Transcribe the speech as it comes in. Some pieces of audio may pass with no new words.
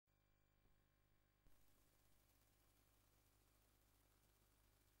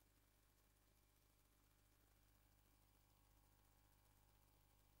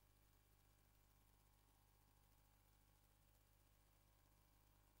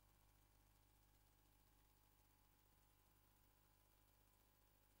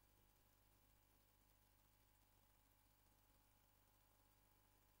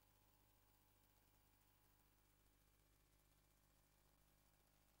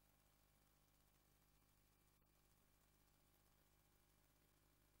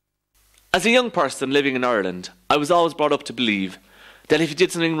As a young person living in Ireland, I was always brought up to believe that if you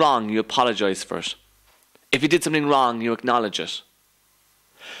did something wrong, you apologise for it. If you did something wrong, you acknowledge it.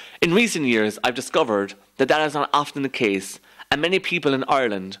 In recent years, I've discovered that that is not often the case, and many people in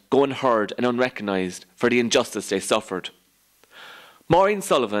Ireland go unheard and unrecognised for the injustice they suffered. Maureen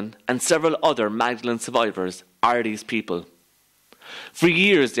Sullivan and several other Magdalene survivors are these people. For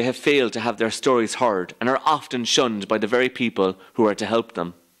years they have failed to have their stories heard and are often shunned by the very people who are to help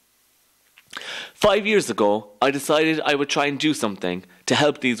them. 5 years ago, I decided I would try and do something to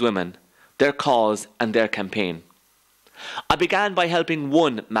help these women, their cause and their campaign. I began by helping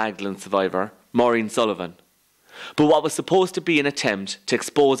one Magdalene survivor, Maureen Sullivan. But what was supposed to be an attempt to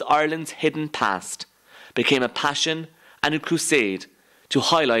expose Ireland's hidden past became a passion and a crusade to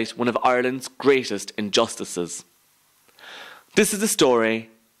highlight one of Ireland's greatest injustices. This is the story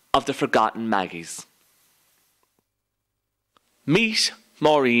of the Forgotten Maggies. Meet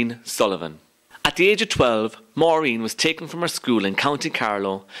Maureen Sullivan. At the age of 12, Maureen was taken from her school in County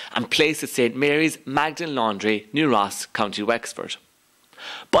Carlow and placed at St Mary's Magdalene Laundry, New Ross, County Wexford.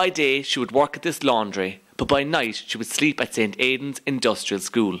 By day, she would work at this laundry, but by night she would sleep at St Aidan's Industrial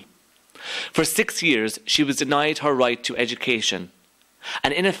School. For 6 years, she was denied her right to education,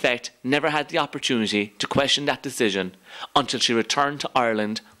 and in effect never had the opportunity to question that decision until she returned to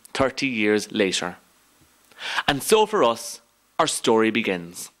Ireland 30 years later. And so for us, our story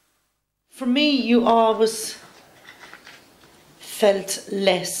begins. For me, you always felt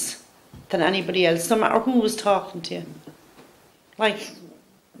less than anybody else, no matter who was talking to you. Like,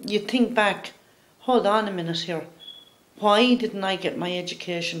 you think back, hold on a minute here. Why didn't I get my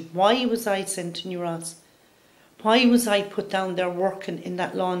education? Why was I sent to New Ross? Why was I put down there working in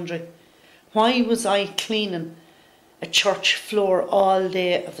that laundry? Why was I cleaning a church floor all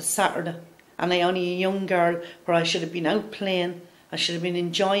day of a Saturday? And I only a young girl where I should have been out playing, I should have been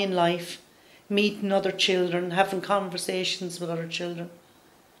enjoying life, meeting other children, having conversations with other children.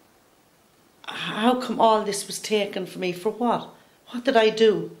 How come all this was taken from me? For what? What did I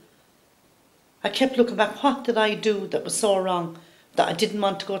do? I kept looking back, what did I do that was so wrong that I didn't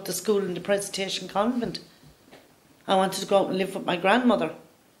want to go to school in the Presentation Convent? I wanted to go out and live with my grandmother.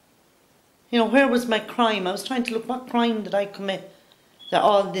 You know, where was my crime? I was trying to look, what crime did I commit that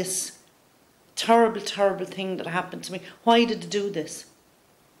all this terrible, terrible thing that happened to me, why did I do this?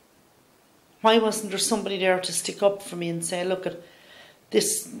 Why wasn't there somebody there to stick up for me and say, look, at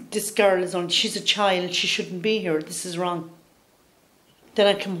this girl is on, she's a child, she shouldn't be here, this is wrong. Then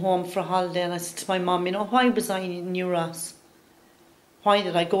I come home for a holiday and I said to my mum, you know, why was I in New Ross? Why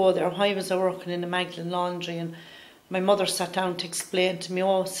did I go there? Why was I working in a Magdalene Laundry? And my mother sat down to explain to me,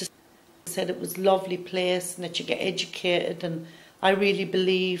 oh, sister, said it was a lovely place and that you get educated, and I really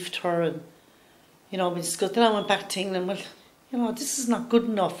believed her, and you know, we discussed. Then I went back to England, well, you know, this is not good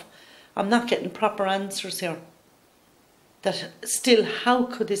enough. I'm not getting proper answers here. That still, how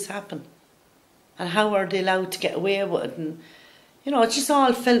could this happen? And how are they allowed to get away with it? And, you know, it just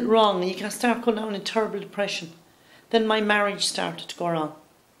all felt wrong, and you can start going down in terrible depression. Then my marriage started to go wrong.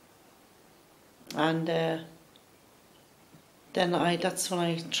 And that's when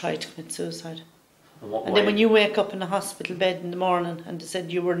I tried to commit suicide. And then when you wake up in a hospital bed in the morning and they said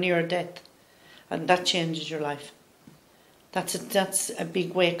you were near death, and that changes your life. That's a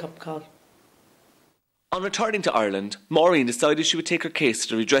big wake-up call. On returning to Ireland, Maureen decided she would take her case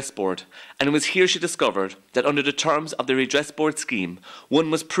to the Redress Board, and it was here she discovered that under the terms of the Redress Board scheme, one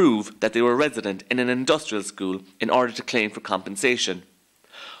must prove that they were resident in an industrial school in order to claim for compensation.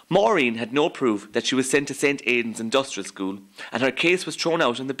 Maureen had no proof that she was sent to St Aidan's Industrial School, and her case was thrown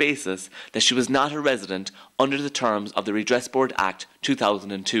out on the basis that she was not a resident under the terms of the Redress Board Act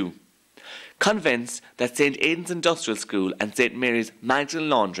 2002. Convinced that St Aidan's Industrial School and St Mary's Magdalene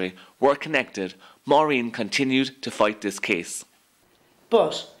Laundry were connected, Maureen continued to fight this case.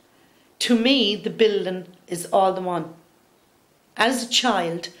 But to me, the building is all the one. As a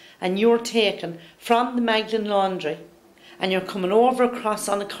child, and you're taken from the Magdalene Laundry, and you're coming over across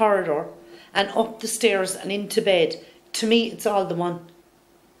on a corridor and up the stairs and into bed, to me, it's all the one.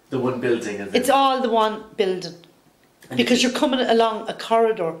 The one building, is it? It's all the one building. Because you're coming along a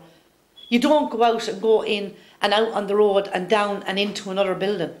corridor. You don't go out and go in and out on the road and down and into another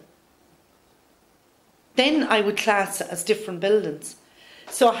building. Then I would class it as different buildings.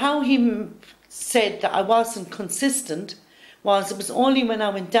 So how he said that I wasn't consistent was it was only when I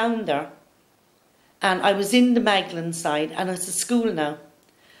went down there and I was in the Magdalene side and it's a school now.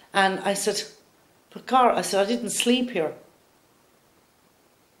 And I said, but God, I said, I didn't sleep here.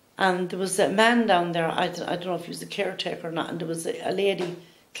 And there was a man down there, I don't know if he was a caretaker or not, and there was a lady,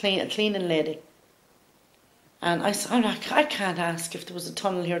 a cleaning lady. And I said, I can't ask if there was a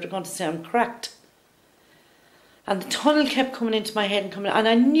tunnel here. They're going to say I'm cracked. And the tunnel kept coming into my head and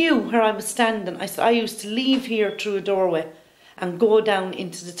I knew where I was standing. I said, I used to leave here through a doorway and go down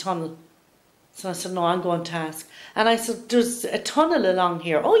into the tunnel. So I said, no, I'm going to ask. And I said, there's a tunnel along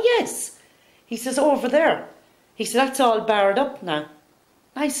here. Oh, yes. He says, over there. He said, that's all barred up now.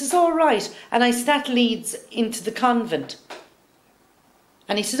 I says, all right. And I said, that leads into the convent.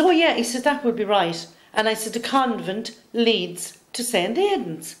 And he says, oh, yeah. He said, that would be right. And I said, the convent leads to St.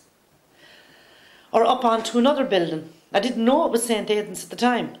 Aidan's. Or up onto another building. I didn't know it was St. Aidan's at the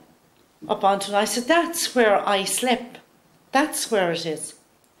time. Up onto, I said, that's where I slept. That's where it is.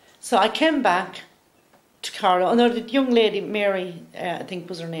 So I came back to Carlo. And the young lady, Mary, I think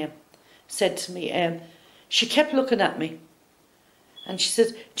was her name, said to me, she kept looking at me. And she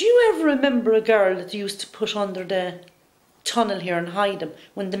said, do you ever remember a girl that you used to put under the tunnel here and hide them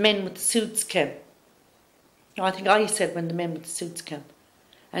when the men with the suits came? No, I think I said when the men with the suits came.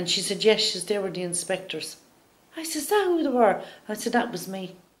 And she said, yes, they were the inspectors. I said, is that who they were? I said, that was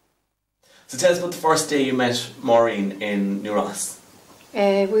me. So tell us about the first day you met Maureen in New Ross.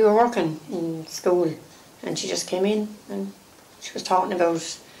 We were working in school and she just came in and she was talking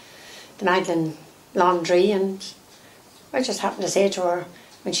about the Magdalene Laundry, and I just happened to say to her,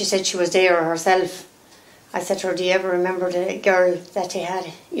 when she said she was there herself, I said to her, do you ever remember the girl that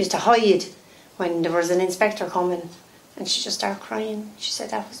they used to hide when there was an inspector coming? And she just started crying. She said,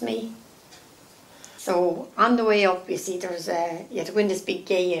 that was me. So on the way up, you see, you had to go in this big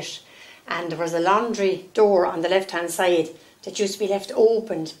gate, and there was a laundry door on the left-hand side that used to be left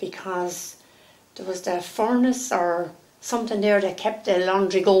opened because there was the furnace or something there that kept the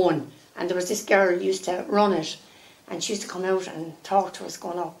laundry going, and there was this girl who used to run it, and she used to come out and talk to us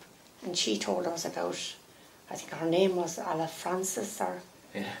going up, and she told us about, I think her name was Ala Francis or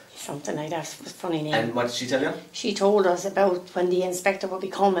something like that. It was a funny name. And what did she tell you? She told us about when the inspector would be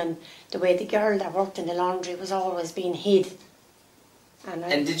coming, the way the girl that worked in the laundry was always being hid.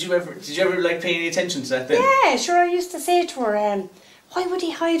 And did you ever like pay any attention to that then? Yeah, sure. I used to say to her, why would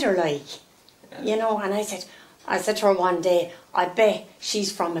he hide her like? Yeah. You know, and I said to her one day, I bet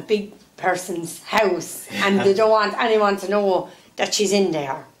she's from a big person's house and they don't want anyone to know that she's in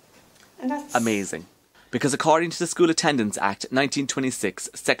there. And that's amazing. Because according to the School Attendance Act 1926,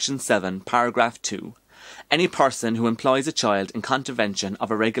 Section 7, Paragraph 2, any person who employs a child in contravention of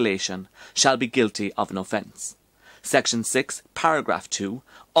a regulation shall be guilty of an offence. Section 6, Paragraph 2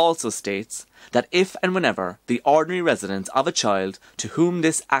 also states that if and whenever the ordinary residence of a child to whom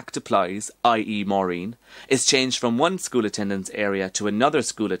this act applies, i.e. Maureen, is changed from one school attendance area to another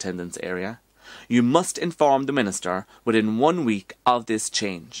school attendance area, you must inform the minister within 1 week of this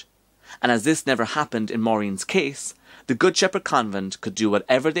change. And as this never happened in Maureen's case, the Good Shepherd Convent could do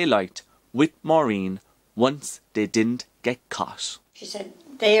whatever they liked with Maureen once they didn't get caught. She said,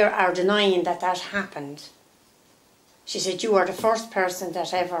 they are denying that happened. She said, you are the first person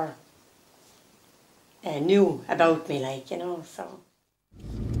that ever knew about me, like, you know, so.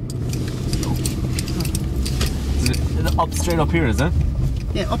 Is it straight up here, is it?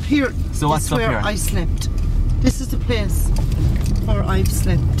 Yeah, up here. So what's up here? This is where I slept. This is the place where I've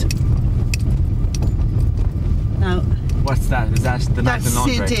slept. Now, what's that? Is that the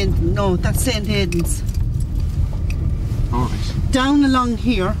Magdalene Laundry? No, that's St. Aidan's. Alright. Down along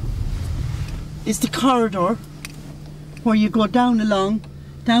here is the corridor where you go down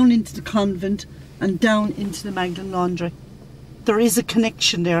into the convent and down into the Magdalene Laundry. There is a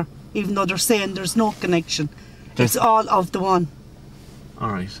connection there, even though they're saying there's no connection. It's all of the one.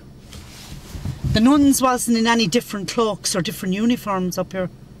 Alright. The nuns wasn't in any different cloaks or different uniforms up here.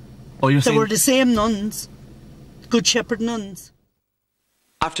 Oh, you're saying... They were the same nuns. Good Shepherd nuns.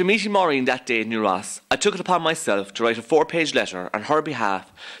 After meeting Maureen that day in New Ross, I took it upon myself to write a 4-page letter on her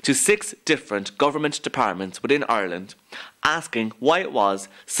behalf to 6 different government departments within Ireland, asking why it was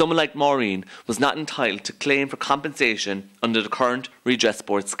someone like Maureen was not entitled to claim for compensation under the current Redress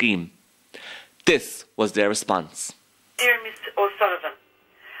Board scheme. This was their response. Dear Miss O'Sullivan,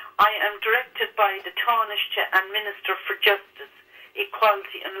 I am directed by the Taoiseach and Minister for Justice,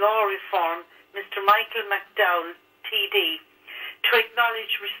 Equality and Law Reform, Mr. Michael McDowell, TD, to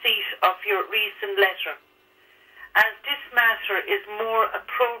acknowledge receipt of your recent letter. As this matter is more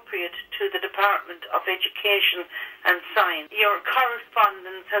appropriate to the Department of Education and Science, your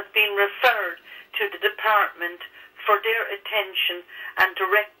correspondence has been referred to the Department for their attention and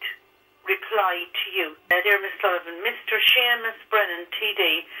direct reply to you. Dear Miss Sullivan, Mr. Seamus Brennan,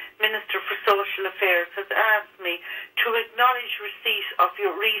 TD, Minister for Social Affairs, has asked me to acknowledge receipt of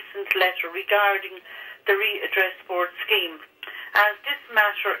your recent letter regarding the Redress Board scheme. As this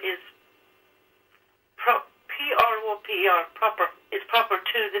matter is is proper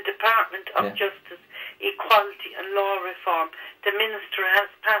to the Department of Justice, Equality and Law Reform. The Minister has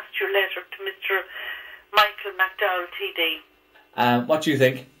passed your letter to Mr. Michael McDowell TD. What do you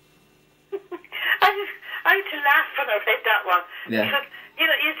think? I had to laugh when I read that one. Yeah. Because,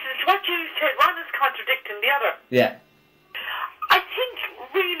 it's what you said. One is contradicting the other. Yeah. I think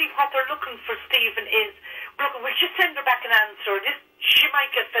really what they're looking for, Stephen, is, look, we'll just send her back an answer. She might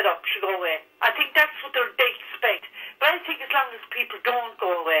get fed up, she'll go away. I think that's what they expect. But I think as long as people don't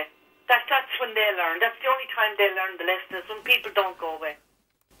go away, that's when they learn. That's the only time they learn the lesson, is when people don't go away.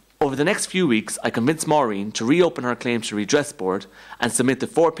 Over the next few weeks, I convinced Maureen to reopen her claim to Redress Board and submit the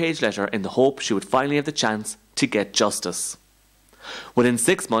 4-page letter in the hope she would finally have the chance to get justice. Within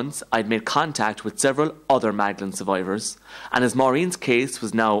 6 months, I'd made contact with several other Magdalene survivors, and as Maureen's case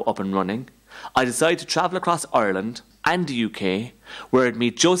was now up and running, I decided to travel across Ireland and the UK, where I'd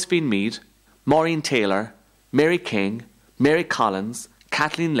meet Josephine Mead, Maureen Taylor, Mary King, Mary Collins,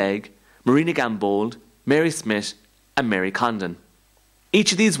 Kathleen Legg, Marina Gambold, Mary Smith and Mary Condon.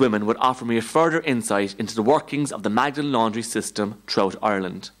 Each of these women would offer me a further insight into the workings of the Magdalene Laundry system throughout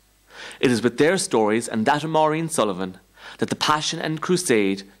Ireland. It is with their stories and that of Maureen Sullivan that the passion and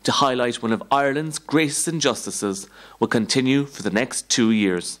crusade to highlight one of Ireland's greatest injustices will continue for the next 2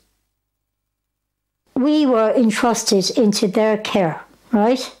 years. We were entrusted into their care,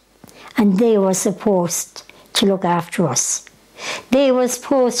 right? And they were supposed to look after us. They were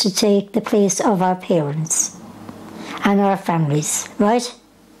supposed to take the place of our parents and our families, right?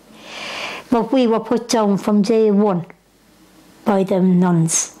 But we were put down from day one by them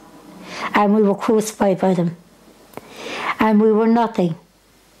nuns, and we were crucified by them, and we were nothing,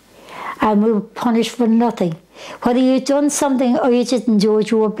 and we were punished for nothing. Whether you'd done something or you didn't do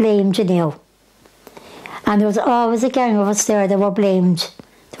it, you were blamed anyhow. And there was always a gang of us there that were blamed.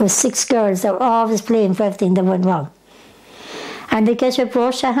 There were 6 girls that were always blamed for everything that went wrong. And they get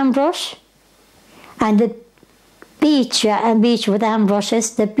a hand brush, and they beat you with hand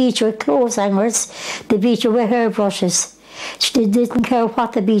brushes, they beat you with clothes hangers, they beat you with hair brushes. They didn't care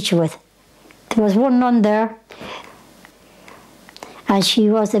what they beat you with. There was one nun there, and she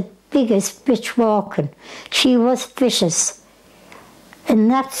was the biggest bitch walking. She was vicious,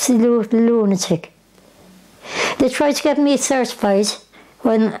 an absolute lunatic. They tried to get me certified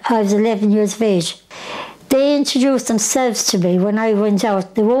when I was 11 years of age. They introduced themselves to me when I went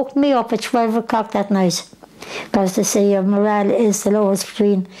out. They woke me up at 12 o'clock that night, because they say your morale is the lowest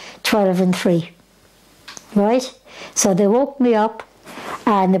between 12 and 3. Right? So they woke me up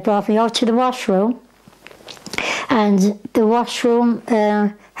and they brought me out to the washroom. And the washroom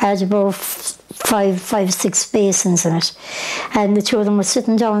had about 5-6 basins in it. And the 2 of them were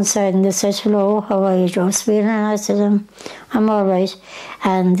sitting downside and they said, "Hello, how are you, Josephine?" And I said, "I'm all right."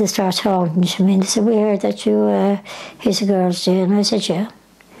 And they started talking to me and they said, "We heard that you hit a girl's day." And I said, "Yeah,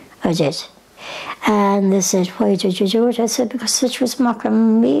 I did." And they said, "Why did you do it?" I said, "Because it was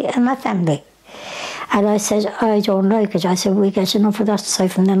mocking me and my family." And I said, "I don't like it." I said, "We get enough of that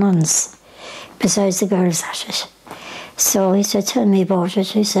aside from the nuns, besides the girls at it." So he said, "Tell me about it,"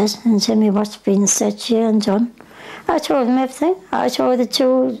 he said, "and tell me what's been said to you and done." I told him everything. I told the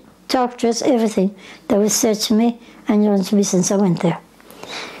 2 doctors everything that was said to me and done to me since I went there.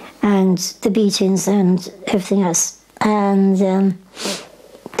 And the beatings and everything else. And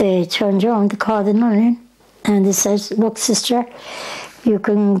they turned around, they called the nun in, and they said, "Look, sister, you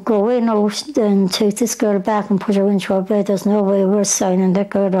can go in out and take this girl back and put her into her bed. There's no way we're signing that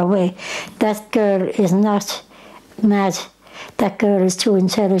girl away. That girl is not mad. That girl is too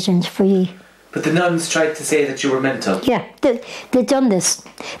intelligent for you." But the nuns tried to say that you were mental. Yeah, they done this.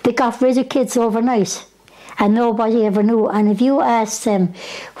 They got rid of kids overnight, and nobody ever knew. And if you asked them,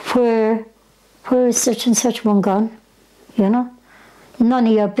 where is such and such one gone? You know? None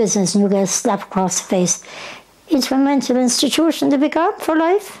of your business, and you get a slap across the face. Into a mental institution to be gone for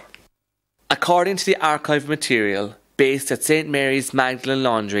life. According to the archive material based at St Mary's Magdalene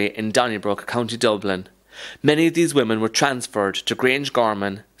Laundry in Donnybrook, County Dublin, many of these women were transferred to Grange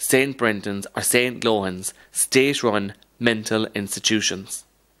Gorman, St Brendan's or St Lohan's state-run mental institutions.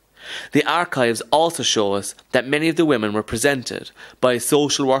 The archives also show us that many of the women were presented by a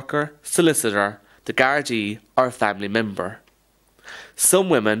social worker, solicitor, the Gardaí or a family member. Some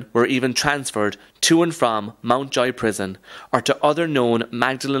women were even transferred to and from Mountjoy Prison or to other known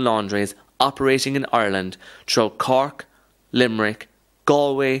Magdalene Laundries operating in Ireland throughout Cork, Limerick,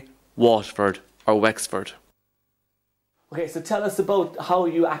 Galway, Waterford or Wexford. Okay, so tell us about how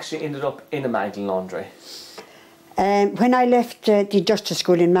you actually ended up in a Magdalene Laundry. When I left the Justice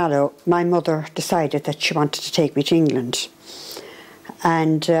School in Mallow, my mother decided that she wanted to take me to England.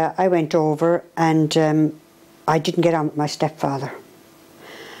 And I went over and I didn't get on with my stepfather.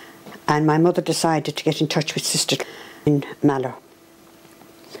 And my mother decided to get in touch with Sister in Mallow.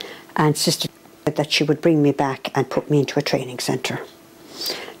 And Sister said that she would bring me back and put me into a training centre.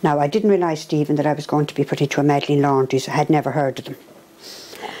 Now, I didn't realise, Stephen, that I was going to be put into a Magdalene Laundries. I had never heard of them.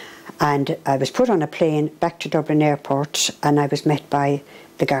 And I was put on a plane back to Dublin Airport, and I was met by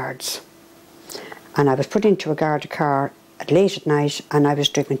the guards. And I was put into a guard car late at night, and I was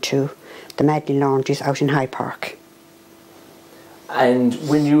driven to the Magdalene Laundries out in Hyde Park. And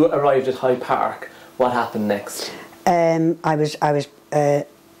when you arrived at Hyde Park, what happened next? I was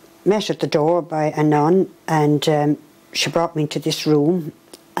met at the door by a nun, and she brought me into this room,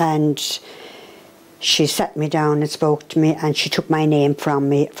 and she sat me down and spoke to me, and she took my name from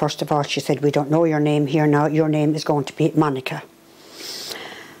me. First of all, she said, "We don't know your name here now. Your name is going to be Monica.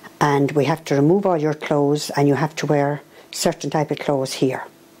 And we have to remove all your clothes, and you have to wear certain type of clothes here."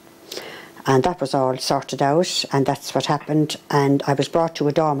 And that was all sorted out, and that's what happened. And I was brought to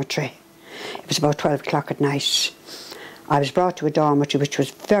a dormitory. It was about 12 o'clock at night. I was brought to a dormitory which was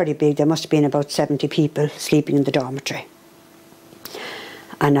very big. There must have been about 70 people sleeping in the dormitory.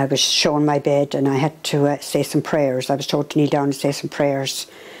 And I was shown my bed, and I had to say some prayers. I was told to kneel down and say some prayers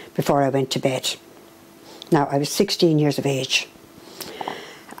before I went to bed. Now, I was 16 years of age.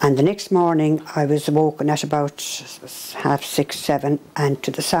 And the next morning I was awoken at about 6:30, 7, and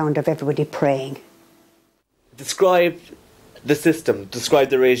to the sound of everybody praying. Describe the system, describe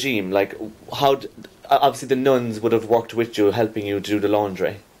the regime, like how, obviously the nuns would have worked with you, helping you do the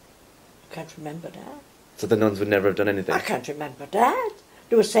laundry. I can't remember that. So the nuns would never have done anything? I can't remember that.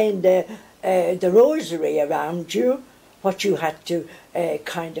 They were saying the rosary around you, what you had to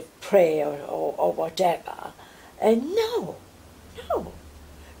kind of pray or whatever. No.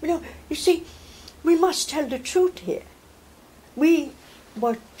 You know, you see, we must tell the truth here. We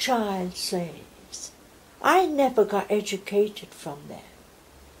were child slaves. I never got educated from them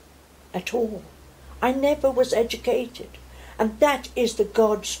at all. I never was educated, and that is the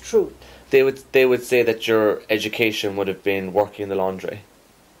God's truth. They would say that your education would have been working in the laundry.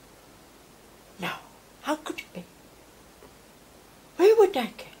 No, how could it be? Where would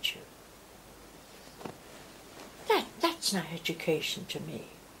that get you? That's not education to me.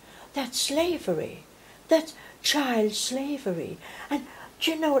 That's slavery. That's child slavery. And,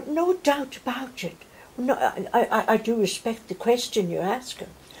 you know, no doubt about it. No, I do respect the question you're asking.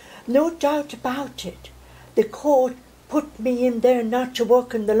 No doubt about it. The court put me in there not to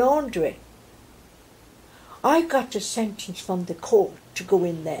work in the laundry. I got a sentence from the court to go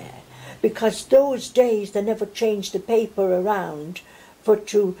in there because those days they never changed the paper around the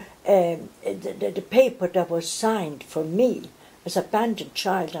paper that was signed for me as abandoned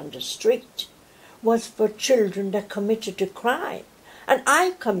child on the street was for children that committed a crime. And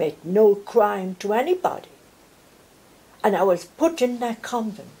I commit no crime to anybody. And I was put in that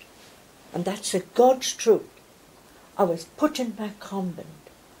convent. And that's the God's truth. I was put in that convent.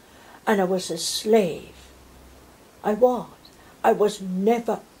 And I was a slave. I was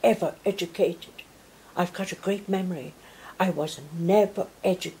never ever educated. I've got a great memory. I was never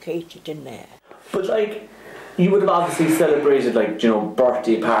educated in there. But like, you would have obviously celebrated, like, you know,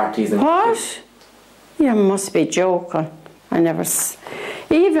 birthday parties and... What? You must be joking. I never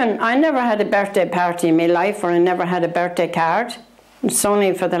had a birthday party in my life, or I never had a birthday card. It's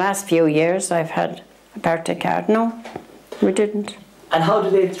only for the last few years I've had a birthday card. No, we didn't. And how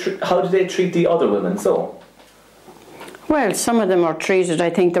did they treat the other women so? Well, some of them were treated, I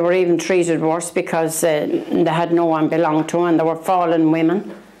think they were even treated worse because they had no one belonged to, and they were fallen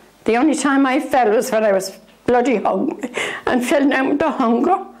women. The only time I fell was when I was bloody hungry and fell down with the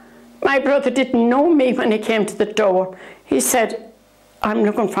hunger. My brother didn't know me when he came to the door. He said, "I'm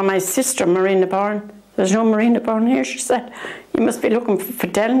looking for my sister, Marina Bourne." "There's no Marina Bourne here," she said. "You must be looking for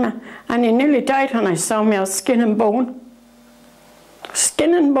Delma." And he nearly died when I saw me. I was skin and bone.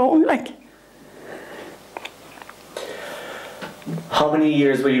 Skin and bone, like. How many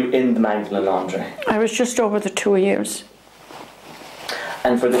years were you in the Magdalene Laundry? I was just over the 2 years.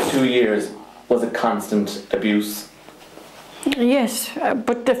 And for the 2 years, was it constant abuse? Yes,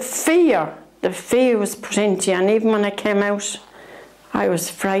 but the fear was put into you, and even when I came out, I was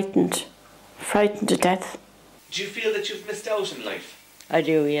frightened to death. Do you feel that you've missed out in life? I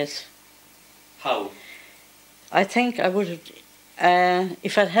do, yes. How? I think I would have,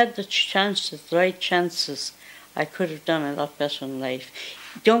 if I'd had the right chances, I could have done a lot better in life.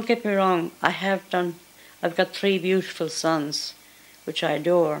 Don't get me wrong, I've got 3 beautiful sons, which I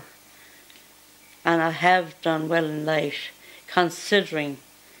adore. And I have done well in life, considering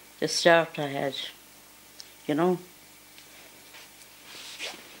the start I had, you know.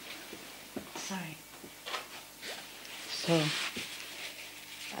 Sorry. So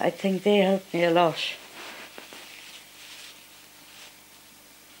I think they helped me a lot.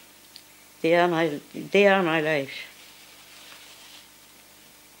 They are my life.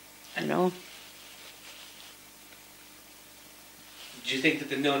 You know? Do you think that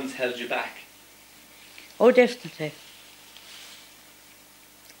the nuns held you back? Oh, definitely.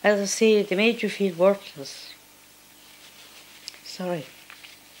 As I say, they made you feel worthless. Sorry.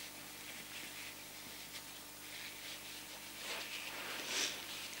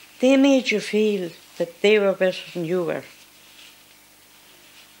 They made you feel that they were better than you were.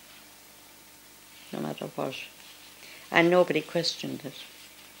 No matter what. And nobody questioned it.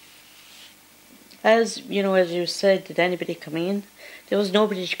 As you said, did anybody come in? There was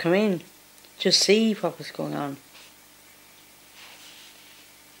nobody to come in to see what was going on.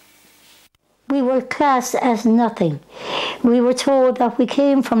 We were classed as nothing. We were told that we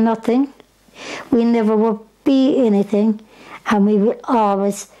came from nothing, we never would be anything, and we would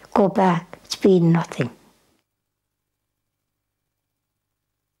always go back to being nothing.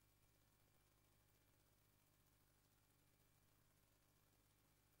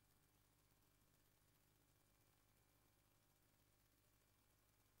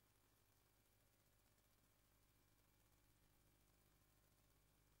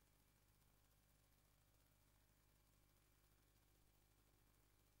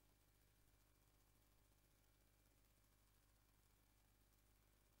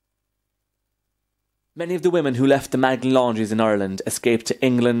 Many of the women who left the Magdalene Laundries in Ireland escaped to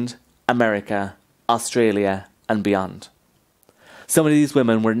England, America, Australia and beyond. Some of these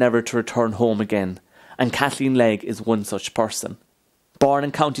women were never to return home again, and Kathleen Legg is one such person. Born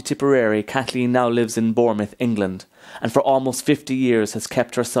in County Tipperary, Kathleen now lives in Bournemouth, England, and for almost 50 years has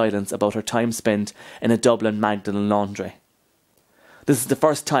kept her silence about her time spent in a Dublin Magdalene laundry. This is the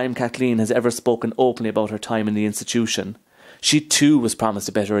first time Kathleen has ever spoken openly about her time in the institution. She too was promised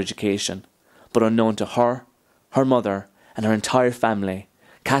a better education. But unknown to her, her mother and her entire family,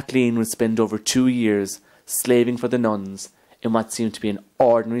 Kathleen would spend over 2 years slaving for the nuns in what seemed to be an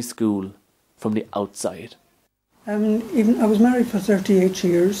ordinary school from the outside. I was married for 38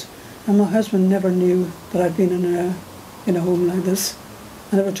 years and my husband never knew that I'd been in a home like this.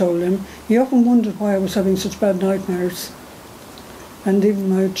 I never told him. He often wondered why I was having such bad nightmares. And even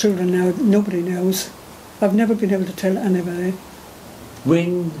my children now, nobody knows. I've never been able to tell anybody.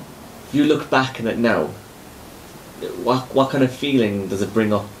 When you look back on it now, what kind of feeling does it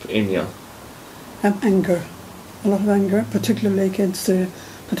bring up in you? Anger, a lot of anger, particularly against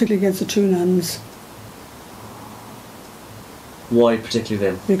the two nuns. Why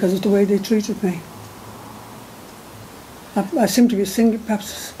particularly them? Because of the way they treated me. I seem to be singled.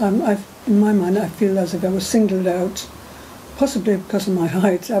 Perhaps in my mind, I feel as if I was singled out, possibly because of my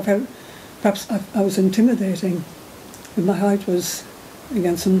height. Perhaps I was intimidating, but my height was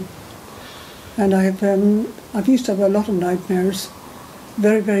against them. And I've used to have a lot of nightmares,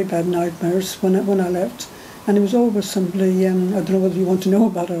 very, very bad nightmares when I left. And it was always somebody, I don't know whether you want to know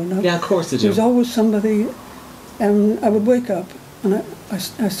about it or not. Yeah, of course I do. There was always somebody, I would wake up and I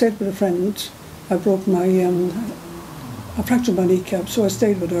stayed with a friend. I fractured my kneecap, so I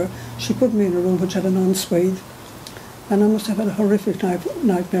stayed with her. She put me in a room which had an ensuite. And I must have had a horrific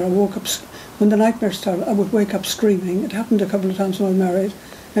nightmare. I woke up, when the nightmare started, I would wake up screaming. It happened a couple of times when I was married.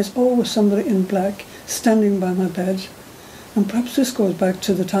 There's always somebody in black standing by my bed. And perhaps this goes back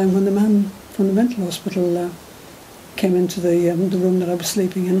to the time when the man from the mental hospital came into the room that I was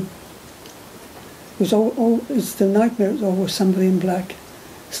sleeping in. The nightmare was always somebody in black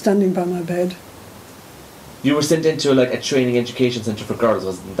standing by my bed. You were sent into a training education centre for girls,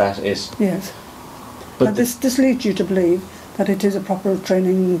 wasn't that it? Yes. But this leads you to believe that it is a proper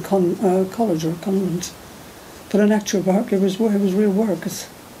training college or convent. But in actual work, it was real work.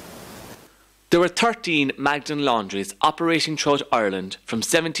 There were 13 Magdalene Laundries operating throughout Ireland from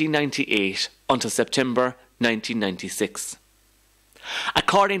 1798 until September 1996.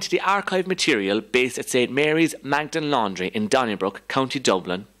 According to the archive material based at St Mary's Magdalene Laundry in Donnybrook, County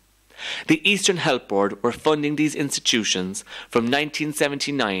Dublin, the Eastern Help Board were funding these institutions from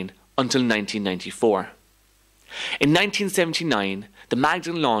 1979 until 1994. In 1979, the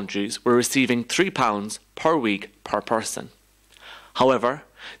Magdalene Laundries were receiving £3 per week per person. However,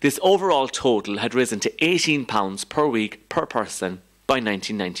 this overall total had risen to £18 per week per person by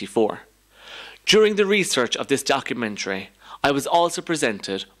 1994. During the research of this documentary, I was also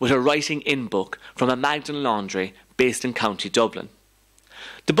presented with a writing-in book from a Magdalene Laundry based in County Dublin.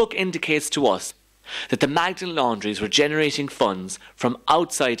 The book indicates to us that the Magdalene Laundries were generating funds from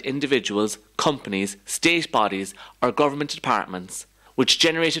outside individuals, companies, state bodies or government departments, which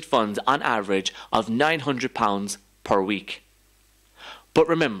generated funds on average of £900 per week. But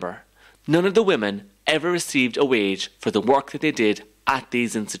remember, none of the women ever received a wage for the work that they did at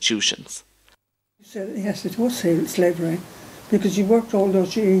these institutions. Yes, it was slavery, because you worked all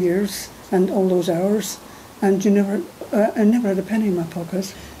those years and all those hours, and I never had a penny in my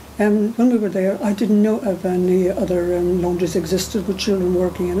pocket. When we were there, I didn't know of any other laundries existed with children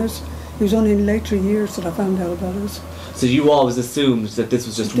working in it. It was only in later years that I found out about it. So you always assumed that this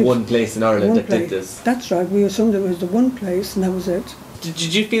was just one place in Ireland that did this? That's right, we assumed it was the one place and that was it.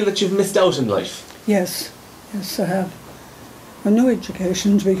 Did you feel that you've missed out in life? Yes, I have. And no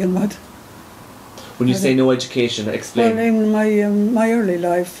education to begin with. When you say no education, explain. Well, in my early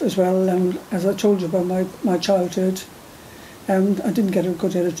life as well, as I told you about my childhood, I didn't get a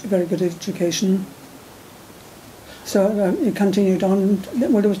very good education. So it continued on.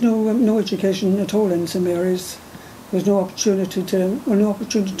 Well, there was no education at all in St Mary's. There was no opportunity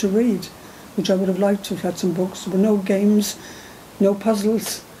to read, which I would have liked to have had some books. There were no games, no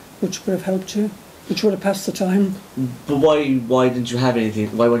puzzles, which would have helped you, which would have passed the time. But why didn't you have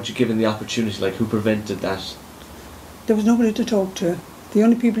anything? Why weren't you given the opportunity? Like, who prevented that? There was nobody to talk to. The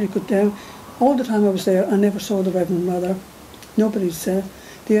only people you could all the time I was there, I never saw the Reverend Mother. Nobody's there.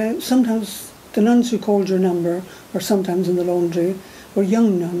 Sometimes the nuns who called your number, or sometimes in the laundry, were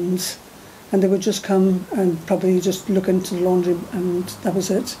young nuns, and they would just come and probably just look into the laundry and that was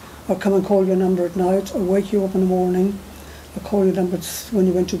it. Or come and call your number at night, or wake you up in the morning, or call your number when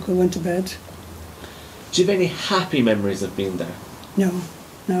you went to bed. Do you have any happy memories of being there? No.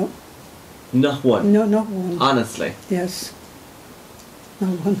 Not one? No, not one. Honestly? Yes.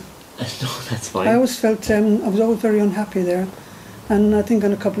 Not one. No, that's fine. I always felt, I was always very unhappy there. And I think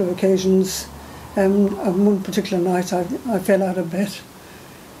on a couple of occasions, on one particular night, I fell out of bed.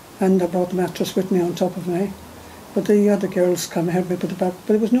 And I brought the mattress with me on top of me. But the other girls come and helped me put it back.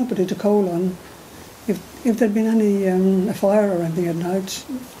 But there was nobody to call on. If there'd been any a fire or anything at night,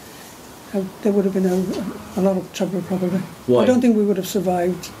 there would have been a lot of trouble probably. Why? I don't think we would have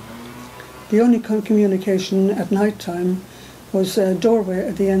survived. The only communication at night time was a doorway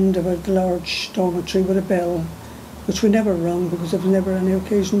at the end of a large dormitory with a bell, which we never rung because there was never any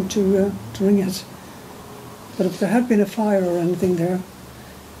occasion to ring it. But if there had been a fire or anything there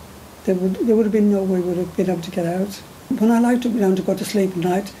would have been no way we would have been able to get out. When I like to be down to go to sleep at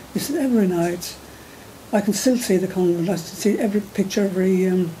night, it's every night. I can still see the convent. I can see every picture, every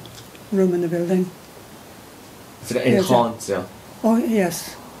room in the building. So it haunts you? Oh,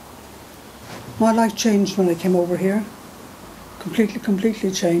 yes. My life changed when I came over here.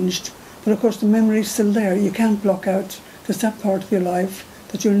 Completely changed. But of course the memory is still there. You can't block out. There's that part of your life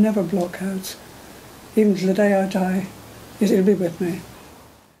that you'll never block out. Even till the day I die, it'll be with me.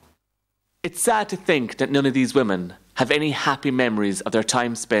 It's sad to think that none of these women have any happy memories of their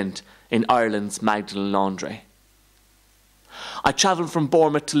time spent in Ireland's Magdalene Laundry. I travelled from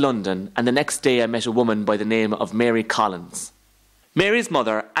Bournemouth to London, and the next day I met a woman by the name of Mary Collins. Mary's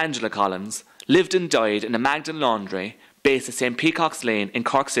mother, Angela Collins, lived and died in a Magdalene Laundry based at St Peacock's Lane in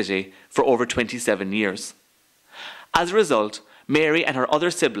Cork City for over 27 years. As a result, Mary and her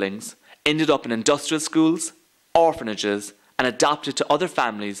other siblings ended up in industrial schools, orphanages, and adopted to other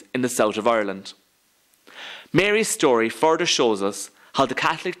families in the south of Ireland. Mary's story further shows us how the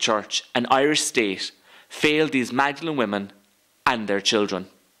Catholic Church and Irish state failed these Magdalene women and their children.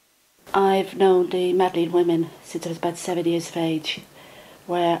 I've known the Magdalene women since I was about 7 years of age,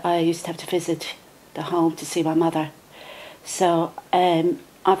 where I used to have to visit the home to see my mother. So I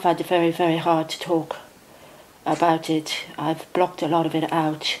find it very, very hard to talk about it. I've blocked a lot of it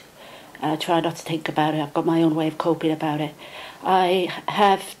out. I try not to think about it. I've got my own way of coping about it. I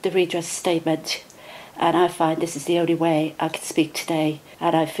have the redress statement, and I find this is the only way I can speak today.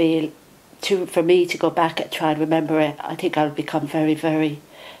 And I feel, for me to go back and try and remember it, I think I'll become very, very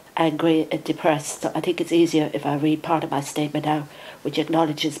angry and depressed. So I think it's easier if I read part of my statement out, which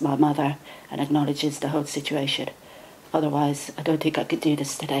acknowledges my mother and acknowledges the whole situation. Otherwise, I don't think I could do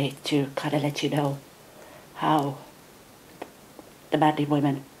this today to kind of let you know how the Magdalene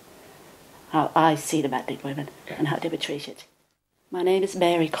women, how I see the Magdalene women and how they were treated. My name is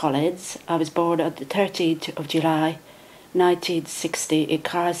Mary Collins. I was born on the 13th of July 1960 in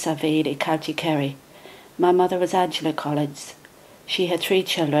Carrsavine in County Kerry. My mother was Angela Collins. She had 3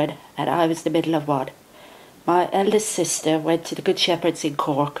 children and I was the middle of one. My eldest sister went to the Good Shepherds in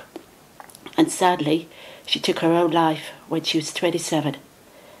Cork, and sadly she took her own life when she was 27.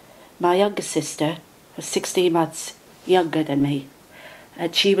 My youngest sister was 16 months younger than me,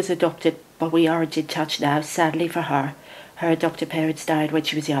 and she was adopted, but we aren't in touch now. Sadly for her, her adopted parents died when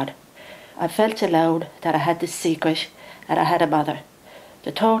she was young. I felt alone, that I had this secret and I had a mother.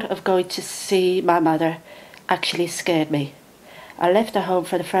 The thought of going to see my mother actually scared me. I left her home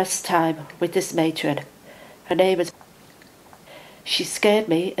for the first time with this matron. Her name was... She scared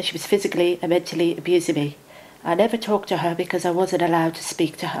me and she was physically and mentally abusing me. I never talked to her because I wasn't allowed to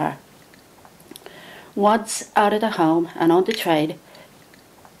speak to her. Once out of the home and on the train,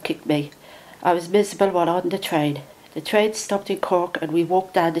 kicked me. I was miserable while on the train. The train stopped in Cork and we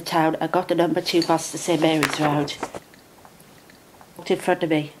walked down the town and got the number 2 bus to St Mary's Road. Walked in front of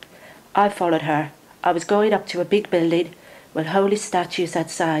me. I followed her. I was going up to a big building with holy statues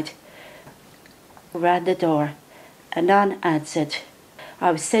outside. Ran the door. A nun answered.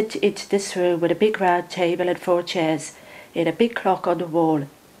 I was sent into this room with a big round table and 4 chairs, and a big clock on the wall.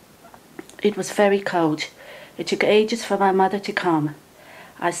 It was very cold. It took ages for my mother to come.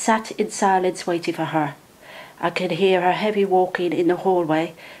 I sat in silence waiting for her. I could hear her heavy walking in the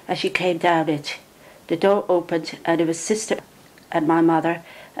hallway as she came down it. The door opened and it was Sister and my mother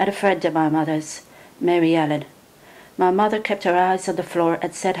and a friend of my mother's, Mary Ellen. My mother kept her eyes on the floor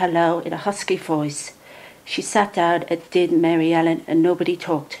and said hello in a husky voice. She sat down and did Mary Ellen and nobody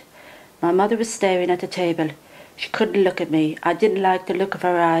talked. My mother was staring at the table. She couldn't look at me. I didn't like the look of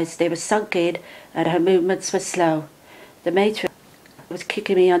her eyes. They were sunk in and her movements were slow. The matron was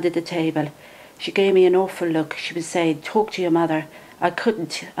kicking me under the table. She gave me an awful look. She was saying, "Talk to your mother." I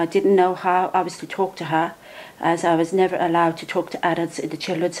couldn't. I didn't know how I was to talk to her, as I was never allowed to talk to adults in the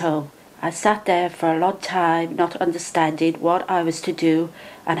children's home. I sat there for a long time, not understanding what I was to do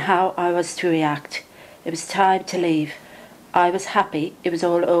and how I was to react. It was time to leave. I was happy it was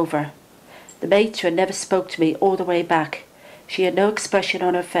all over. The matron never spoke to me all the way back. She had no expression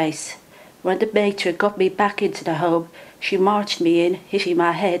on her face. When the matron got me back into the home, she marched me in, hitting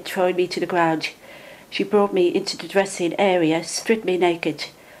my head, throwing me to the ground. She brought me into the dressing area, stripped me naked.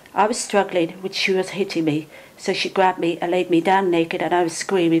 I was struggling, which she was hitting me, so she grabbed me and laid me down naked, and I was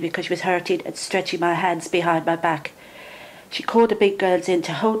screaming because she was hurting and stretching my hands behind my back. She called the big girls in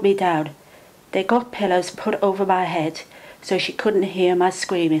to hold me down. They got pillows put over my head so she couldn't hear my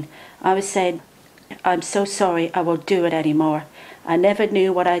screaming. I was saying, "I'm so sorry, I won't do it anymore." I never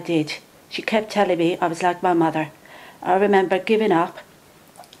knew what I did. She kept telling me I was like my mother. I remember giving up,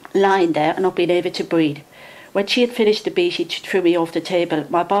 lying there and not being able to breathe. When she had finished the beating, she threw me off the table.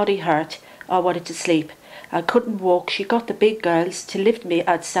 My body hurt. I wanted to sleep. I couldn't walk. She got the big girls to lift me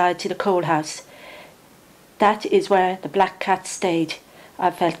outside to the coal house. That is where the black cat stayed.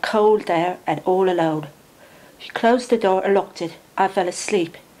 I felt cold there and all alone. She closed the door and locked it. I fell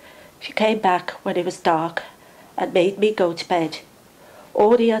asleep. She came back when it was dark and made me go to bed.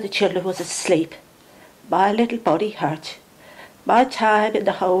 All the other children was asleep. My little body hurt. My time in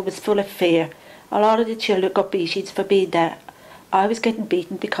the home was full of fear. A lot of the children got beatings for being there. I was getting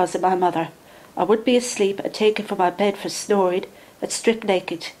beaten because of my mother. I would be asleep and taken from my bed for snoring and stripped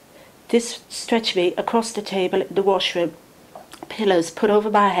naked. This stretched me across the table in the washroom. Pillows put over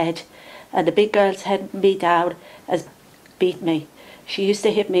my head, and the big girls held me down and beat me. She used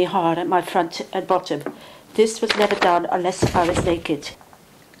to hit me hard at my front and bottom. This was never done unless I was naked.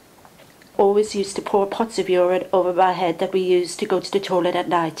 Always used to pour pots of urine over my head that we used to go to the toilet at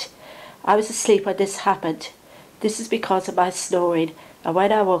night. I was asleep when this happened. This is because of my snoring, and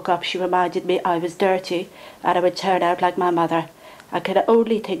when I woke up she reminded me I was dirty and I would turn out like my mother. I could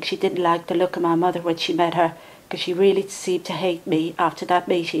only think she didn't like the look of my mother when she met her, because she really seemed to hate me after that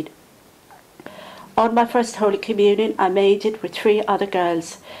meeting. On my first Holy Communion I made it with 3 other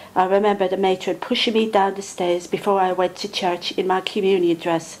girls. I remember the matron pushing me down the stairs before I went to church in my communion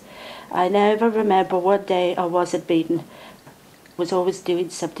dress. I never remember one day I wasn't beaten. Was always doing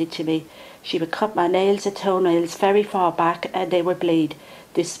something to me. She would cut my nails and toenails very far back and they would bleed.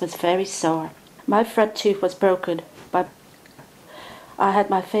 This was very sore. My front tooth was broken. I had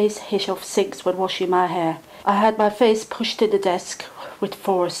my face hit off sinks when washing my hair. I had my face pushed to the desk with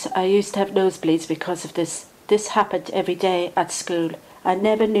force. I used to have nosebleeds because of this. This happened every day at school. I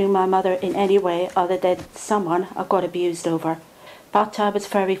never knew my mother in any way other than someone I got abused over. But I was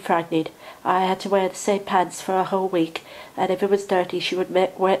very frightened. I had to wear the same pants for a whole week, and if it was dirty she would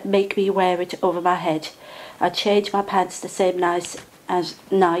make me wear it over my head. I changed my pants the same night as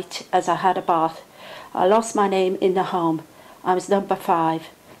I had a bath. I lost my name in the home. I was number 5.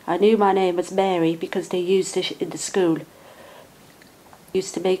 I knew my name was Mary because they used it in the school. They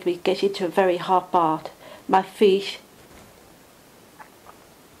used to make me get into a very hot bath. My feet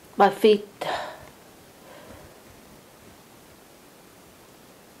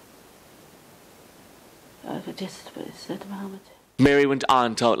just at the moment. Mary went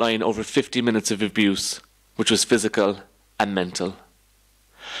on to outline over 50 minutes of abuse, which was physical and mental.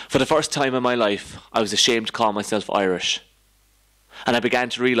 For the first time in my life, I was ashamed to call myself Irish, and I began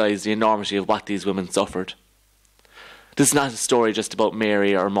to realise the enormity of what these women suffered. This is not a story just about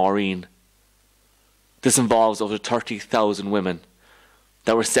Mary or Maureen. This involves over 30,000 women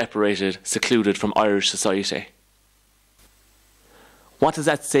that were separated, secluded from Irish society. What does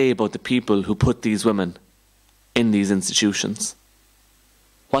that say about the people who put these women in these institutions?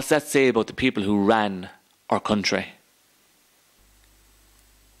 What's that say about the people who ran our country?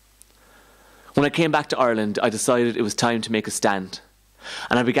 When I came back to Ireland, I decided it was time to make a stand,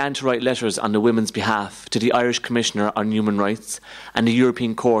 and I began to write letters on the women's behalf to the Irish Commissioner on Human Rights and the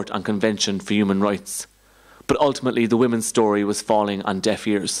European Court on Convention for Human Rights. But ultimately the women's story was falling on deaf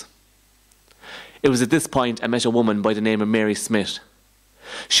ears. It was at this point I met a woman by the name of Mary Smith.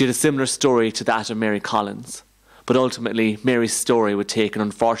 She had a similar story to that of Mary Collins, but ultimately Mary's story would take an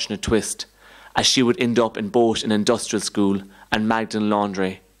unfortunate twist, as she would end up in both an industrial school and Magdalene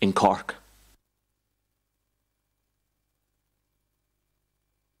Laundry in Cork.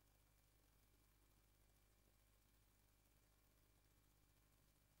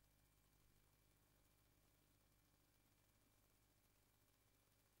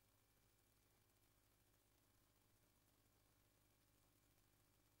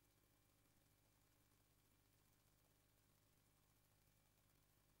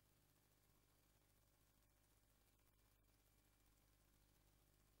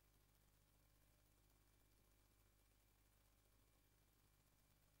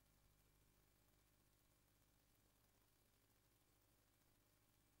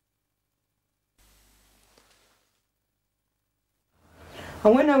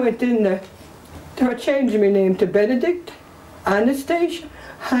 And when I went in there, they were changing my name to Benedict, Anastasia.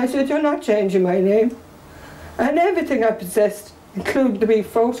 I said, you're not changing my name. And everything I possessed, including the wee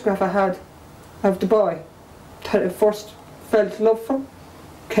photograph I had of the boy that I first felt love for,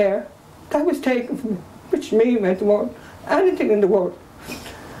 care, that was taken from me, which me meant more than anything in the world.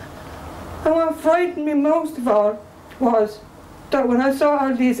 And what frightened me most of all was that when I saw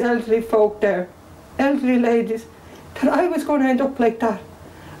all these elderly folk there, elderly ladies, that I was going to end up like that.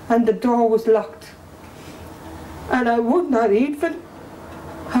 And the door was locked. And I would not eat for them.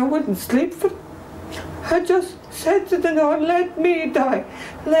 I wouldn't sleep for them. I just said to the Lord, let me die.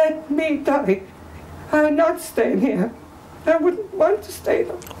 Let me die. I'm not staying here. I wouldn't want to stay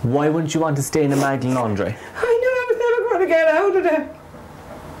there. Why wouldn't you want to stay in a Magdalene Laundry? I knew I was never going to get out of there.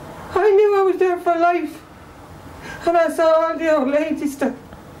 I knew I was there for life. And I saw all the old ladies there.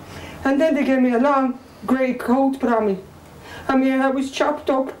 And then they gave me a long grey coat put on me. I mean, I was chopped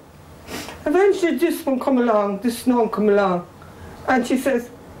up. Eventually this nun come along, and she says,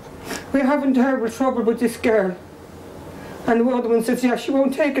 we're having terrible trouble with this girl. And the other one says, yeah, she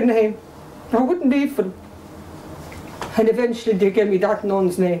won't take a name. I wouldn't leave for them. And eventually they gave me that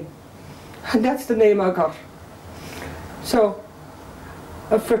nun's name. And that's the name I got. So,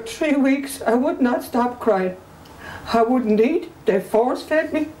 for 3 weeks, I would not stop crying. I wouldn't eat, they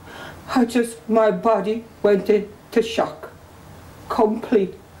force-fed me. My body went into shock.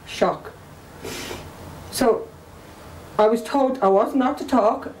 Complete shock. So, I was told I was not to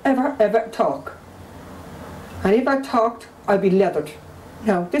talk, ever talk. And if I talked, I'd be leathered.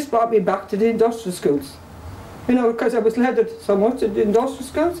 Now, this brought me back to the industrial schools. You know, because I was leathered so much in the industrial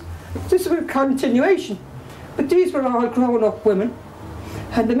schools. This was a continuation. But these were all grown-up women.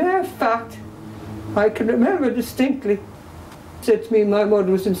 And the mere fact, I can remember distinctly, said to me my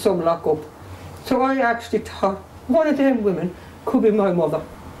mother was in some lock-up. So I actually thought one of them women could be my mother.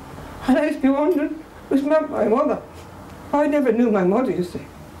 And I used to be wondering, was my mother? I never knew my mother, you see.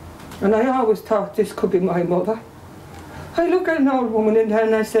 And I always thought this could be my mother. I look at an old woman in there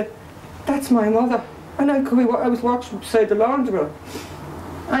and I said, that's my mother. And I was watching beside the laundry room.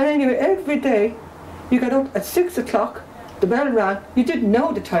 And anyway, every day you got up at 6 o'clock, the bell rang, you didn't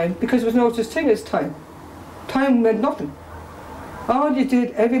know the time because there was no such thing as time. Time meant nothing. All you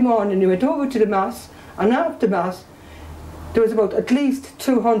did every morning, you went over to the Mass, and after Mass, there was about at least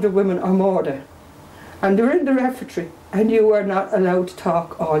 200 women or more there. And they were in the refectory, and you were not allowed to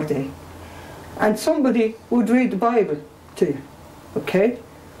talk all day. And somebody would read the Bible to you, okay?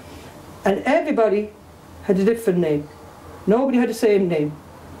 And everybody had a different name. Nobody had the same name,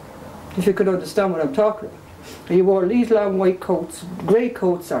 if you could understand what I'm talking about. And you wore these long white coats, grey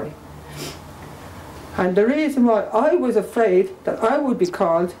coats, sorry. And the reason why I was afraid that I would be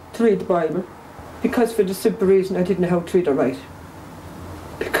called to read the Bible, because for the simple reason I didn't know how to read or write.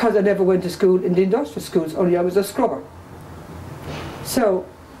 Because I never went to school in the industrial schools, only I was a scrubber. So,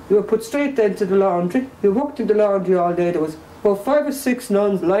 you were put straight then to the laundry. You worked in the laundry all day. There was about 5 or 6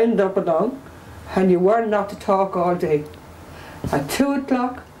 nuns lined up and down, and you were not to talk all day. At 2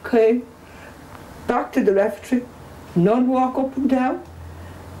 o'clock came, back to the refectory, nun walk up and down,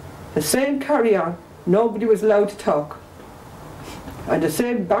 the same carry on. Nobody was allowed to talk. And the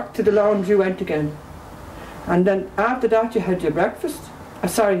same back to the laundry went again. And then after that you had your breakfast.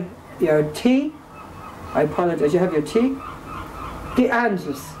 Your tea. I apologise, you have your tea. The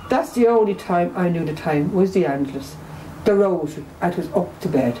Angelus. That's the only time I knew the time was the Angelus. The rosary. It was up to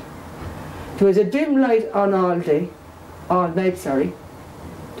bed. There was a dim light on all night. There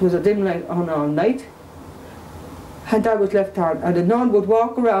was a dim light on all night. And that was left on. And the nun would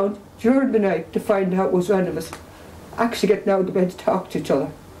walk around during the night to find out was one of us actually getting out of bed to talk to each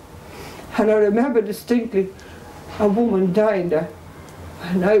other. And I remember distinctly a woman dying there.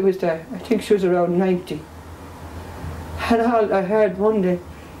 And I was there. I think she was around 90. And all I heard one day,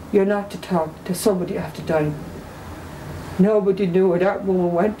 you're not to talk, there's somebody after dying. Nobody knew where that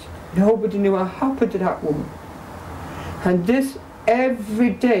woman went. Nobody knew what happened to that woman. And this,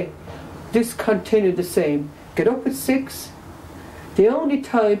 every day, this continued the same. Get up at 6. The only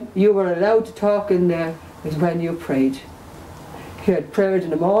time you were allowed to talk in there is when you prayed. You had prayers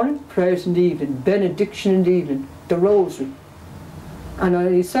in the morning, prayers in the evening, benediction in the evening, the rosary. And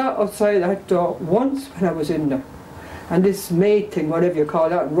I sat outside that door once when I was in there. And this maid thing, whatever you call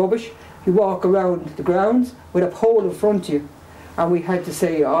that, rubbish, you walk around the grounds with a pole in front of you. And we had to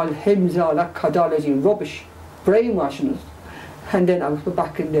say all hymns and all that codology rubbish, brainwashing us. And then I was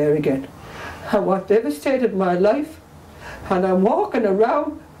back in there again. And what devastated my life, and I'm walking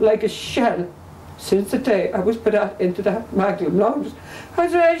around like a shell since the day I was put out into that Magdalene Laundries.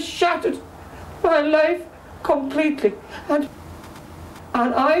 I shattered my life completely.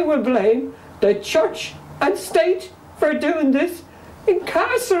 And I will blame the church and state for doing this,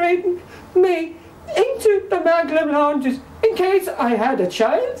 incarcerating me into the Magdalene Laundries in case I had a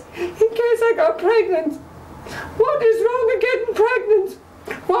child, in case I got pregnant. What is wrong with getting pregnant?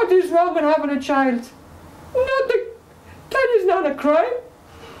 What is wrong with having a child? Nothing. That is not a crime.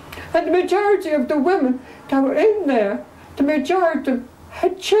 And the majority of the women that were in there, the majority of them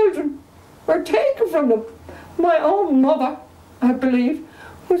had children, were taken from them. My own mother, I believe,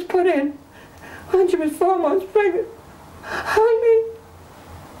 was put in when she was 4 months pregnant.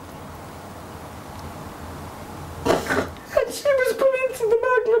 And she was put into the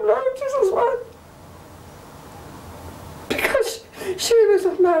Magdalene Laundries as well. Because she was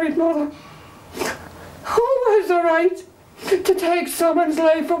a married mother. Who has the right to take someone's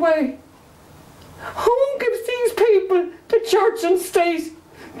life away? Who gives these people, the church and state,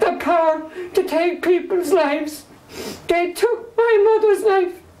 the power to take people's lives? They took my mother's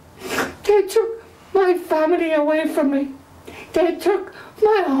life. They took my family away from me. They took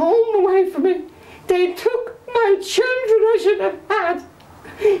my home away from me. They took my children I should have had.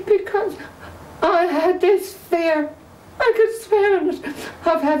 Because I had this fear, I could swear on it,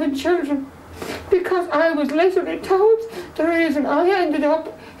 of having children. Because I was literally told the reason I ended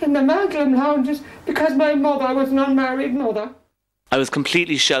up in the Magdalene Laundries because my mother was an unmarried mother. I was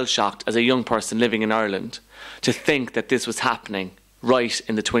completely shell-shocked as a young person living in Ireland to think that this was happening right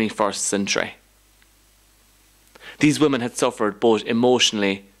in the 21st century. These women had suffered both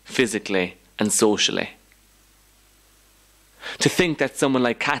emotionally, physically and socially. To think that someone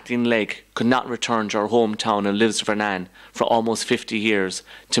like Kathleen Legge could not return to her hometown and lives for Nan for almost 50 years,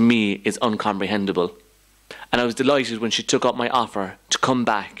 to me is incomprehensible. And I was delighted when she took up my offer to come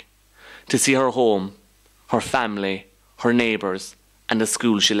back, to see her home, her family, her neighbours and the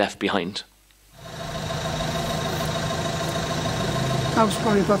school she left behind. I was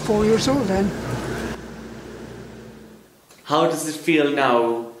probably about 4 years old then. How does it feel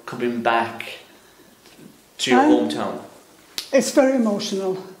now coming back to your hometown? It's very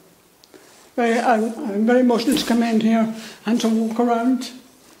emotional. I'm very emotional to come in here and to walk around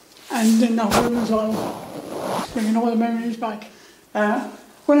and then now it was all bringing all the memories back.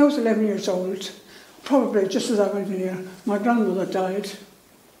 When I was 11 years old, probably just as I went in here, my grandmother died.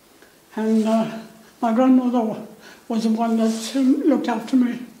 And my grandmother was the one that looked after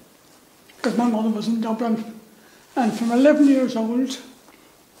me because my mother was in Dublin. And from 11 years old,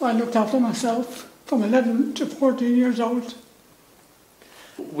 I looked after myself from 11 to 14 years old.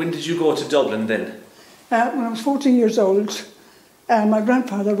 When did you go to Dublin then? When I was 14 years old, my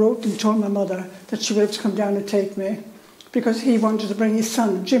grandfather wrote and told my mother that she would have to come down and take me because he wanted to bring his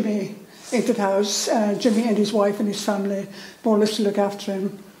son, Jimmy, into the house. Jimmy and his wife and his family, more or less to look after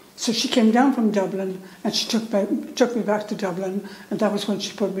him. So she came down from Dublin and she took me back to Dublin, and that was when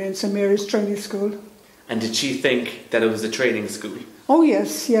she put me in St Mary's training school. And did she think that it was a training school? Oh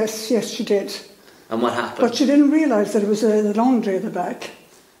yes, she did. And what happened? But she didn't realise that it was the laundry at the back.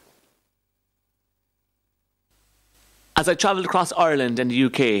 As I travelled across Ireland and the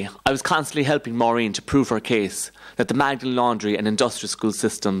UK, I was constantly helping Maureen to prove her case that the Magdalene Laundry and industrial school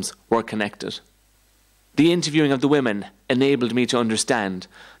systems were connected. The interviewing of the women enabled me to understand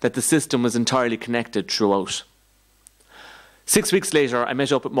that the system was entirely connected throughout. 6 weeks later, I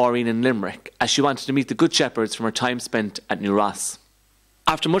met up with Maureen in Limerick as she wanted to meet the Good Shepherds from her time spent at New Ross.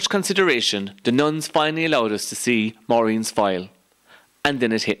 After much consideration, the nuns finally allowed us to see Maureen's file. And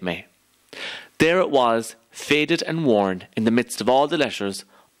then it hit me. There it was, faded and worn, in the midst of all the letters,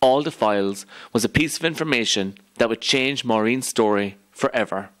 all the files, was a piece of information that would change Maureen's story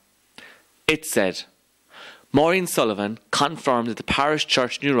forever. It said, Maureen Sullivan confirmed at the parish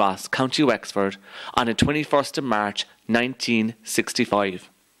church New Ross, County Wexford, on the 21st of March 1965.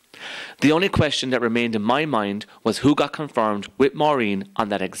 The only question that remained in my mind was who got confirmed with Maureen on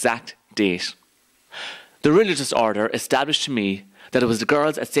that exact date. The religious order established to me that it was the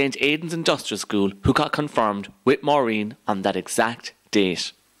girls at St. Aidan's Industrial School who got confirmed with Maureen on that exact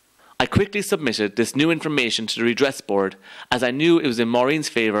date. I quickly submitted this new information to the Redress Board as I knew it was in Maureen's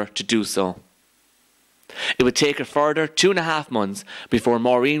favour to do so. It would take a further 2.5 months before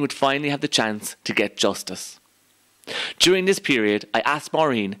Maureen would finally have the chance to get justice. During this period, I asked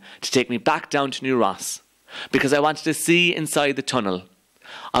Maureen to take me back down to New Ross because I wanted to see inside the tunnel.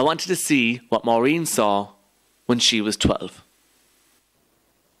 I wanted to see what Maureen saw when she was 12.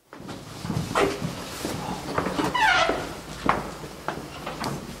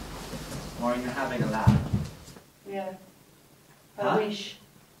 Maureen, you're having a laugh. Yeah. I wish.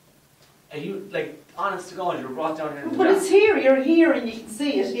 Are you, like, honest to God, you were brought down here? But it's here, you're here and you can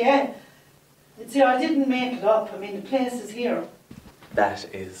see it, yeah. See, I didn't make it up. I mean, the place is here.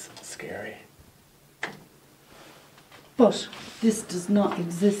 That is scary. But this does not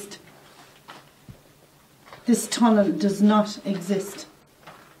exist. This tunnel does not exist.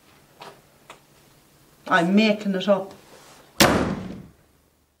 I'm making it up.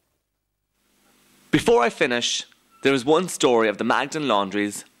 Before I finish, there is one story of the Magdalene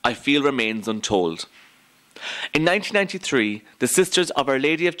Laundries I feel remains untold. In 1993, the Sisters of Our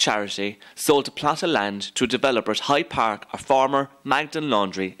Lady of Charity sold a plot of land to a developer at High Park, a former Magdalene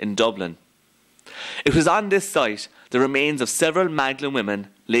Laundry in Dublin. It was on this site the remains of several Magdalene women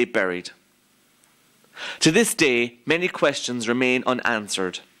lay buried. To this day, many questions remain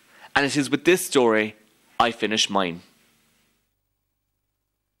unanswered, and it is with this story I finish mine.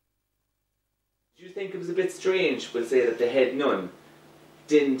 Do you think it was a bit strange, we'll say, that the head nun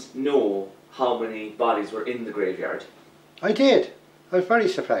didn't know how many bodies were in the graveyard? I did. I was very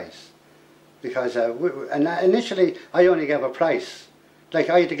surprised because initially I only gave a price. Like,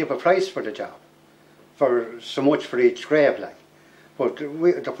 I had to give a price for the job, for so much for each grave, like. But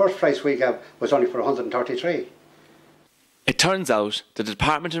the first price we gave was only for 133. It turns out that the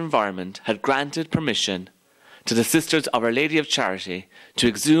Department of Environment had granted permission to the Sisters of Our Lady of Charity to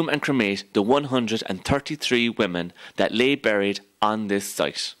exhume and cremate the 133 women that lay buried on this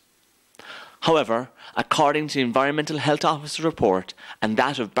site. However, according to the Environmental Health Officer report and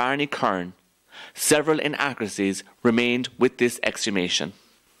that of Barney Kern, several inaccuracies remained with this exhumation.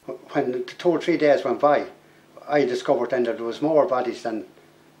 When the 2 or 3 days went by, I discovered then that there was more bodies than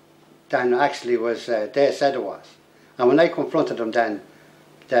actually was they said it was. And when I confronted them then,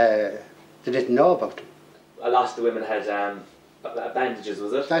 they didn't know about them. A lot of the women had bandages,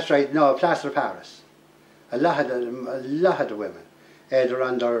 was it? That's right, no, plaster of Paris. A lot of the women, either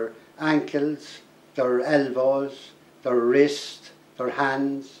on their ankles, their elbows, their wrists, their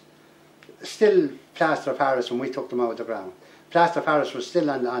hands, still plaster of Paris when we took them out of the ground. Plaster of Paris was still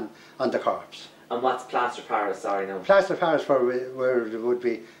on the corpse. And what's plaster of Paris, sorry no? Plaster of Paris where there would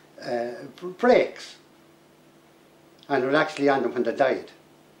be breaks, and were actually on them when they died.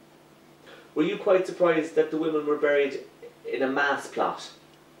 Were you quite surprised that the women were buried in a mass plot?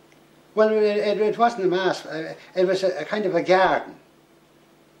 Well, it wasn't a mass, it was a kind of a garden.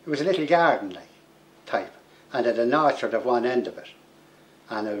 It was a little garden-like type, and it had an orchard at one end of it.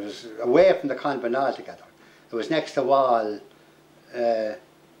 And it was away from the convent altogether. It was next to a wall, there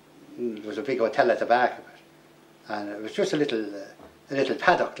was a big hotel at the back of it. And it was just a little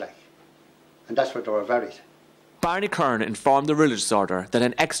paddock-like, and that's where they were buried. Barney Kern informed the religious order that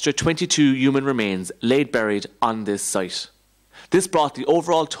an extra 22 human remains lay buried on this site. This brought the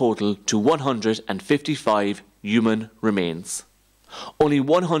overall total to 155 human remains. Only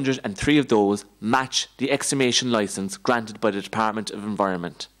 103 of those match the exhumation licence granted by the Department of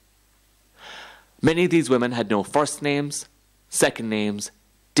Environment. Many of these women had no first names, second names,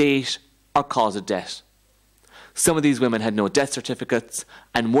 date or cause of death. Some of these women had no death certificates,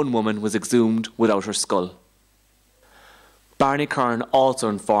 and one woman was exhumed without her skull. Barney Kern also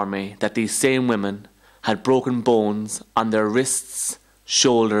informed me that these same women had broken bones on their wrists,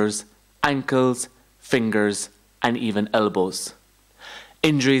 shoulders, ankles, fingers and even elbows.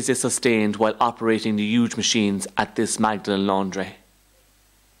 Injuries they sustained while operating the huge machines at this Magdalene laundry.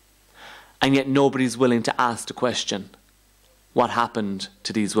 And yet nobody's willing to ask the question, what happened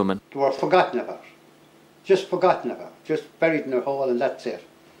to these women? They were forgotten about. Just forgotten about. Just buried in a hole and that's it.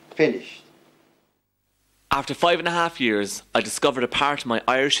 Finished. After 5.5 years, I discovered a part of my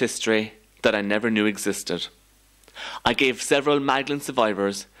Irish history that I never knew existed. I gave several Magdalene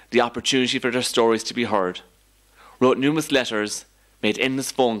survivors the opportunity for their stories to be heard, wrote numerous letters, made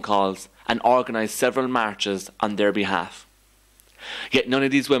endless phone calls, and organised several marches on their behalf. Yet none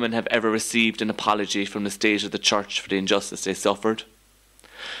of these women have ever received an apology from the state of the church for the injustice they suffered.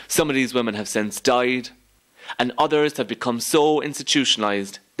 Some of these women have since died, and others have become so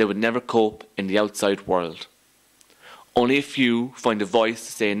institutionalised they would never cope in the outside world. Only a few find a voice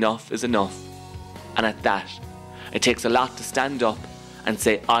to say enough is enough, and at that, it takes a lot to stand up and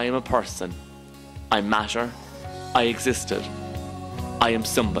say, I am a person, I matter, I existed, I am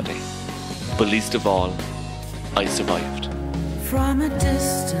somebody, but least of all, I survived. From a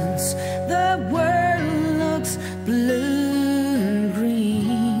distance, the world looks blue and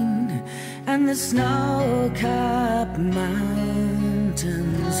green, and the snow-capped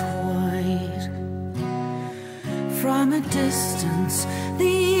mountains white. From a distance,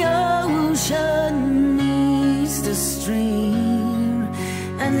 the ocean meets the stream,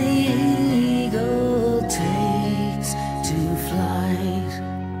 and the eagle takes to flight.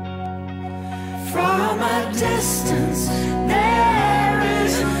 From a distance, there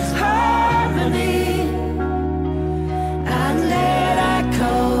is harmony, and it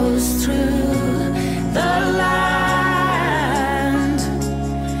echoes through the land.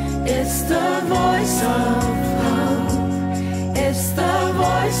 It's the voice of hope, it's the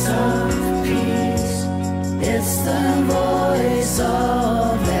voice of peace, it's the voice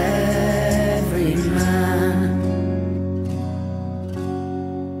of every man.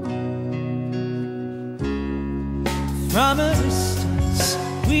 From a distance,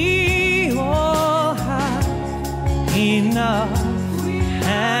 we all have enough